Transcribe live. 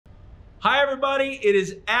Hi everybody, it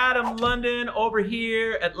is Adam London over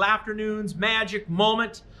here at Laughternoon's Magic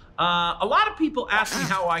Moment. A lot of people ask me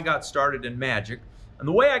how I got started in magic. And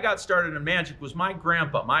the way I got started in magic was my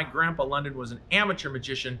grandpa. My grandpa London was an amateur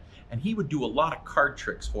magician and he would do a lot of card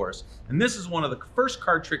tricks for us. And this is one of the first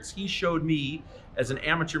card tricks he showed me as an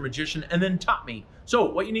amateur magician and then taught me.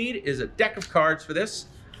 So what you need is a deck of cards for this.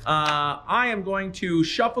 I am going to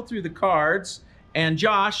shuffle through the cards. And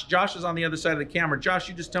Josh is on the other side of the camera. Josh,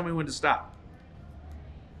 you just tell me when to stop.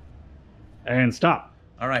 And stop.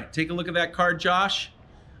 All right, take a look at that card, Josh.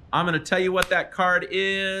 I'm gonna tell you what that card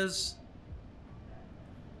is.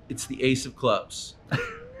 It's the Ace of Clubs.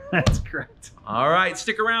 That's correct. All right,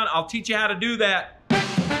 stick around. I'll teach you how to do that.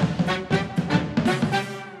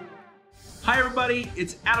 Hi everybody,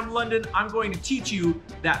 it's Adam London. I'm going to teach you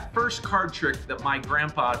that first card trick that my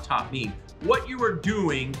grandpa taught me. What you are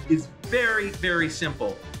doing is very, very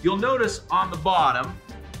simple. You'll notice on the bottom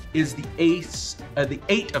is the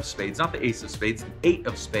eight of spades, not the ace of spades, the eight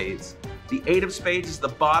of spades. The eight of spades is the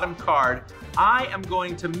bottom card. I am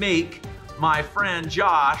going to make my friend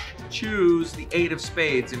Josh choose the eight of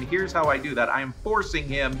spades, and here's how I do that. I am forcing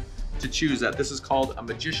him to choose that. This is called a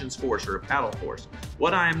magician's force or a paddle force.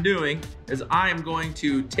 What I am doing is I am going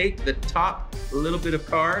to take the top little bit of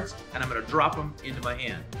cards and I'm gonna drop them into my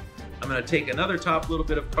hand. I'm gonna take another top little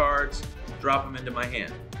bit of cards, drop them into my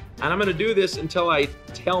hand. And I'm gonna do this until I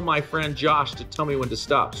tell my friend Josh to tell me when to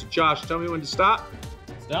stop. So Josh, tell me when to stop.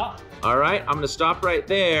 Stop. All right, I'm gonna stop right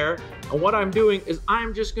there. And what I'm doing is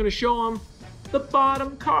I'm just gonna show him the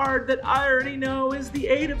bottom card that I already know is the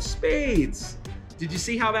eight of spades. Did you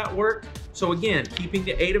see how that worked? So again, keeping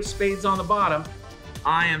the eight of spades on the bottom,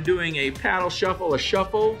 I am doing a paddle shuffle, a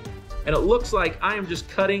shuffle, and it looks like I am just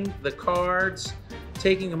cutting the cards,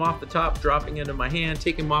 taking them off the top, dropping into my hand,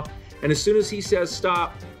 taking them off, and as soon as he says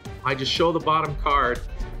stop, I just show the bottom card,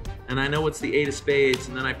 and I know it's the eight of spades,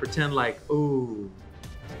 and then I pretend like, ooh,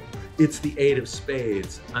 it's the eight of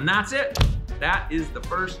spades. And that's it. That is the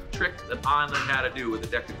first trick that I learned how to do with a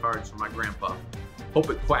deck of cards from my grandpa.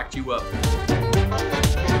 Hope it quacked you up.